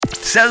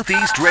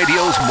Southeast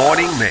Radio's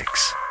morning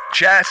mix.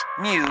 Chat,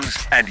 news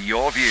and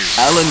your views.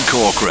 Alan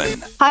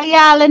Corcoran. Hi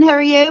Alan, how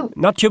are you?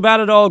 Not too bad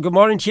at all. Good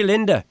morning to you,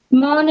 Linda.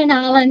 Morning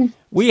Alan.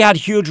 We had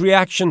huge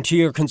reaction to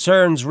your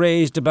concerns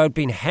raised about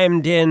being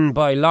hemmed in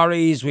by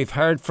lorries. We've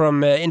heard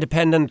from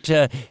Independent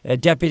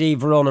Deputy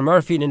Verona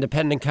Murphy and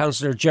Independent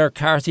Councillor Ger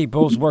Carthy,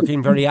 both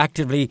working very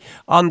actively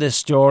on this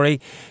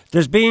story.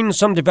 There's been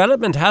some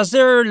development, has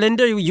there,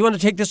 Linda? You want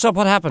to take this up?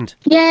 What happened?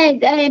 Yeah,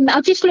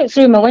 I just looked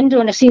through my window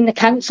and I seen the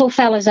council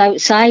fellas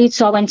outside,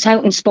 so I went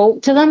out and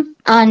spoke to them.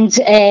 And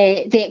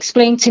they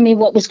explained to me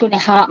what was going to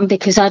happen,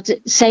 because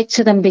I'd said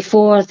to them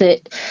before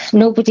that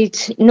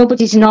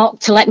nobody's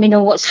knocked to let me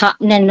know what's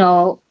happening,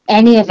 or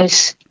any of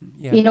us,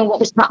 what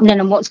was happening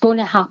and what's going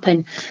to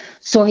happen.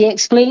 So he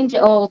explained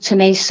it all to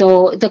me.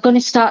 So they're going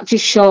to start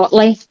just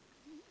shortly.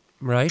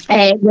 Right.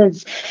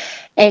 With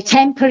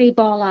temporary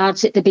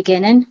bollards at the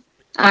beginning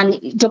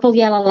and double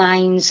yellow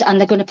lines, and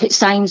they're going to put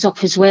signs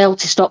up as well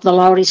to stop the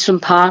lorries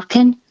from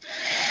parking.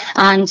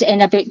 And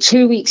in about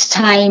 2 weeks'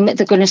 time,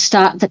 they're going to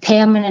start the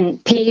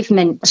permanent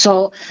pavement.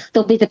 So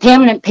there'll be the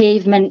permanent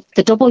pavement,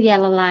 the double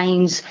yellow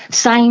lines,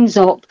 signs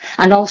up,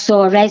 and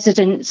also a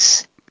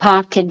residence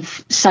parking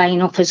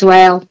sign up as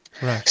well.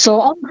 Right. So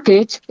all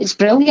good. It's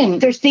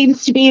brilliant. There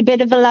seems to be a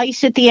bit of a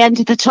light at the end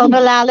of the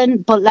tunnel,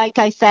 Alan, but like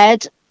I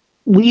said,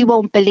 we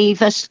won't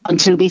believe it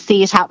until we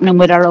see it happening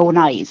with our own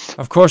eyes.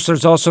 Of course,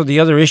 there's also the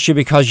other issue,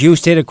 because you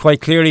stated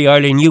quite clearly,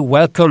 Eileen, you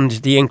welcomed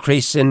the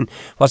increase in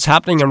what's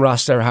happening in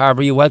Rosslare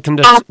Harbour. You welcomed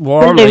it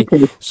warmly.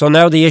 So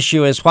now the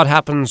issue is what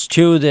happens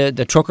to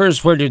the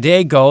truckers. Where do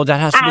they go? That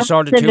has to be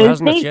sorted too,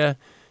 hasn't it? Yeah.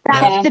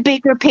 That's the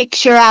bigger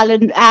picture,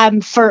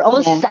 Alan. For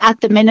us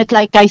at the minute,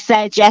 like I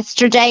said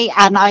yesterday,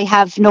 and I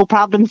have no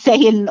problem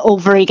saying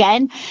over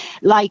again,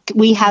 like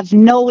we have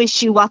no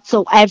issue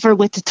whatsoever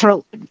with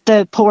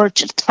the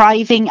port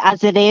thriving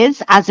as it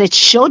is, as it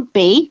should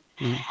be.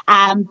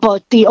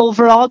 But the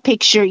overall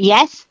picture,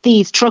 yes,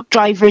 these truck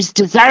drivers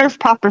deserve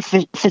proper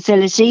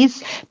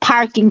facilities,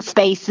 parking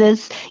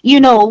spaces.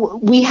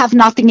 We have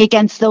nothing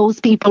against those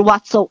people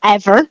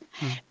whatsoever.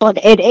 But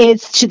it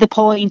is to the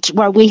point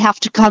where we have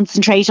to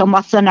concentrate on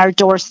what's on our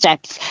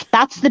doorsteps.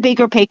 That's the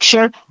bigger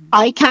picture.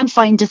 I can't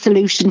find a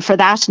solution for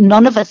that.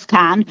 None of us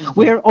can.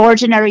 We're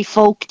ordinary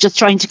folk just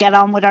trying to get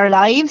on with our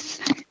lives.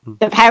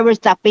 The powers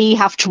that be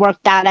have to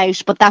work that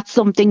out, but that's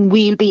something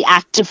we'll be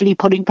actively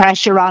putting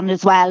pressure on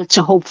as well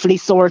to hopefully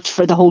sort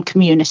for the whole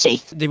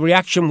community. The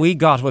reaction we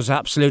got was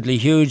absolutely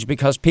huge,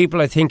 because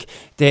people, I think,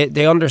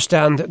 they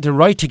understand the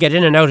right to get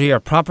in and out of your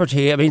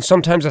property. I mean,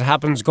 sometimes it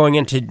happens going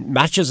into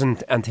matches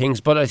and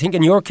things, but I think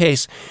in your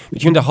case,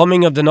 between the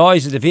humming of the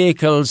noise of the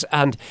vehicles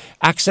and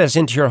access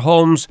into your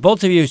homes,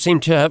 both of you seem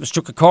to have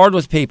struck a chord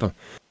with people.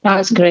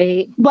 That's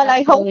great. Well,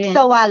 I hope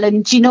so,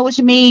 Alan. Do you know what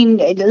I mean?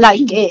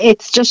 Like,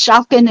 it's just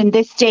shocking in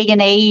this day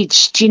and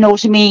age, do you know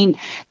what I mean,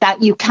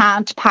 that you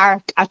can't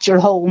park at your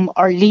home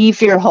or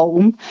leave your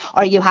home,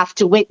 or you have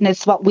to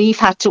witness what we've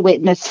had to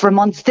witness for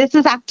months. This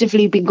has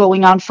actively been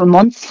going on for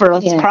months for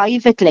us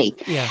privately.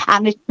 Yeah.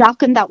 And it's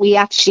shocking that we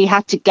actually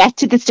had to get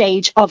to the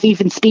stage of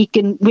even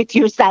speaking with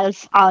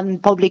yourself on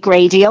public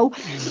radio,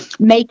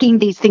 making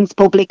these things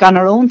public on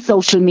our own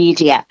social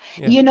media.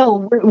 Yeah.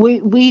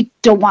 We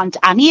don't want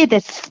any of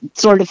this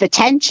sort of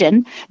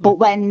attention, but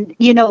when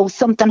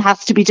something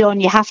has to be done,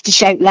 you have to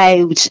shout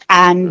loud,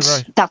 and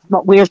that's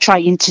what we're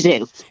trying to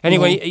do.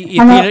 Anyway,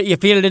 you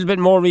feel a little bit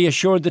more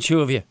reassured, the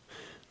two of you?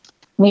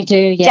 We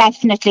do,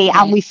 definitely,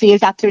 and we feel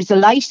that there's a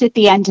light at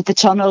the end of the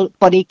tunnel.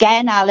 But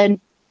again,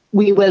 Alan,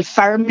 we will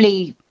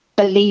firmly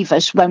believe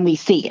it when we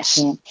see it.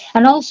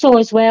 And also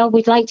as well,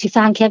 we'd like to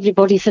thank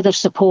everybody for their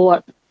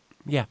support.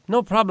 Yeah,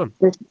 no problem.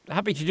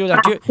 Happy to do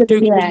that.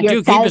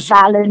 Do keep us,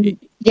 Alan,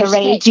 the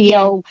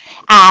radio,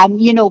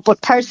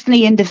 but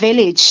personally in the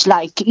village,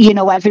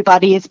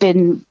 everybody has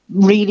been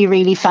really,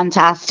 really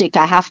fantastic.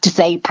 I have to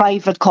say,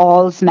 private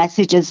calls,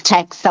 messages,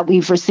 texts that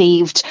we've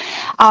received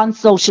on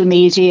social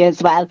media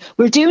as well.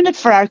 We're doing it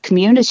for our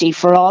community,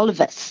 for all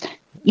of us.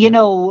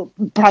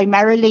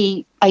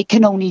 Primarily, I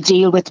can only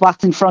deal with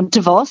what's in front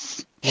of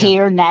us.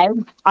 Here now,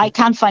 I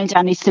can't find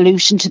any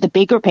solution to the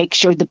bigger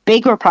picture, the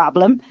bigger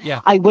problem.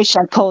 I wish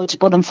I could,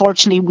 but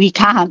unfortunately we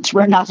can't.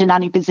 We're not in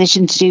any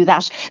position to do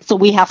that, so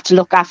we have to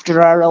look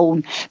after our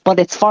own. But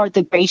it's for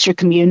the greater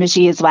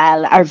community as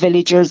well, our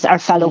villagers, our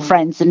fellow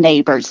friends and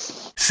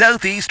neighbours.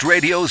 Southeast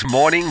Radio's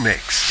morning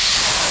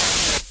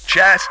mix.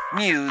 Chat,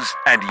 news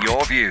and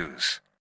your views.